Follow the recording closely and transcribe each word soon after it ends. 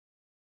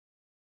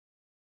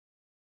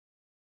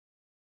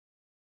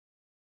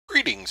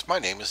Greetings, my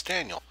name is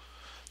Daniel.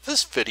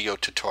 This video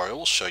tutorial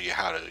will show you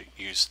how to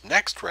use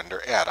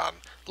nXtRender add-on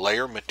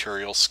layer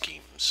material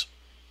schemes.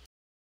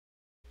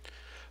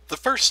 The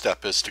first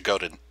step is to go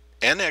to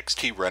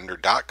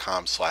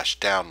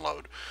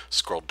nxtrender.com/download,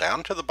 scroll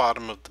down to the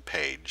bottom of the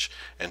page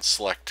and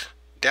select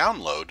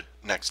download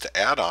next to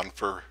add-on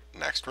for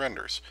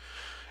nXtrenders.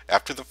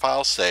 After the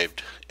file is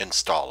saved,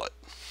 install it.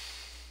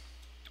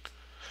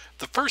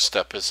 The first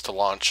step is to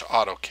launch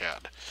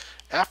AutoCAD.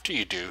 After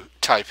you do,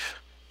 type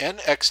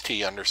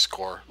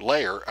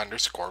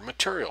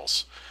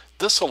nxt_layer_materials.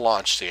 This will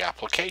launch the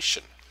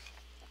application.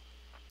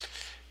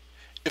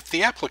 If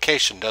the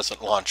application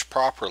doesn't launch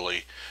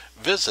properly,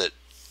 visit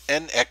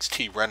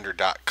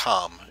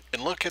nxtrender.com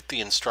and look at the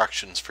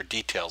instructions for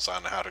details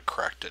on how to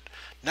correct it.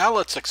 Now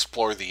let's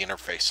explore the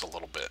interface a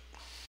little bit.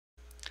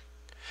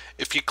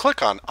 If you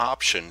click on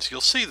Options, you'll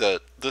see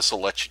that this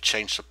will let you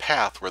change the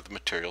path where the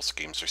material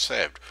schemes are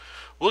saved.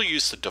 We'll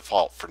use the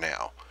default for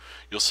now.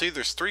 You'll see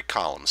there's three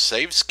columns: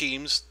 Save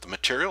Schemes, the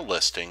material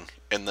listing,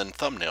 and then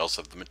thumbnails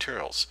of the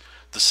materials.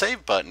 The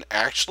Save button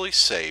actually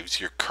saves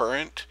your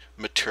current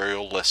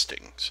material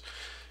listings.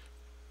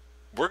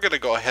 We're going to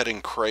go ahead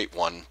and create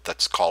one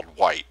that's called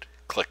white.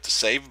 Click the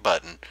Save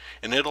button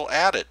and it'll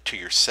add it to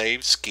your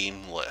Save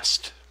Scheme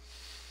list.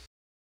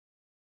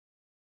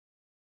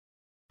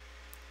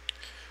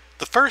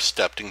 The first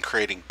step in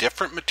creating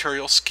different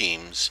material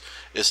schemes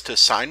is to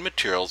assign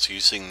materials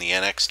using the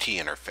NXT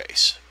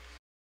interface.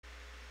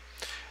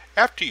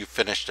 After you've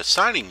finished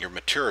assigning your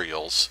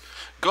materials,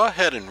 go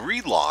ahead and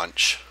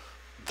relaunch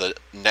the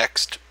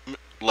Next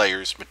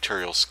Layers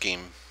Material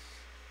Scheme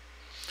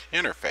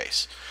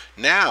interface.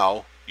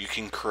 Now you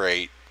can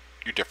create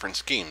your different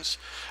schemes.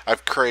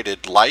 I've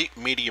created light,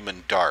 medium,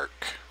 and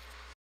dark.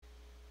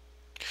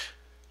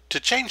 To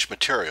change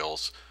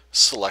materials,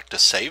 select a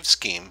Save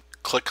Scheme,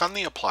 click on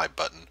the Apply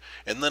button,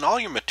 and then all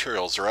your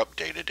materials are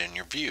updated in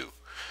your view.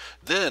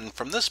 Then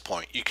from this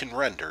point you can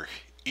render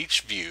each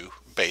view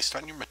based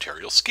on your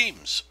material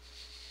schemes.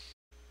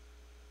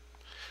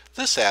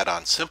 This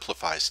add-on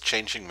simplifies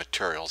changing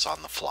materials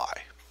on the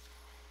fly.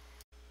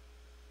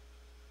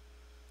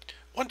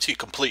 Once you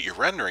complete your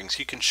renderings,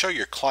 you can show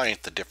your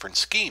client the different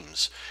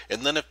schemes,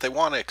 and then if they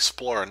want to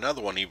explore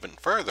another one even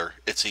further,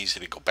 it's easy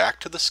to go back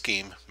to the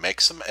scheme,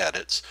 make some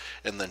edits,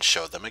 and then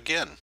show them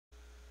again.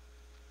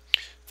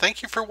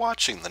 Thank you for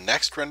watching the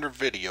nXtRender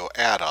video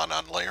add-on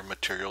on layer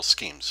material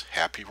schemes.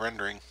 Happy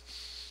rendering!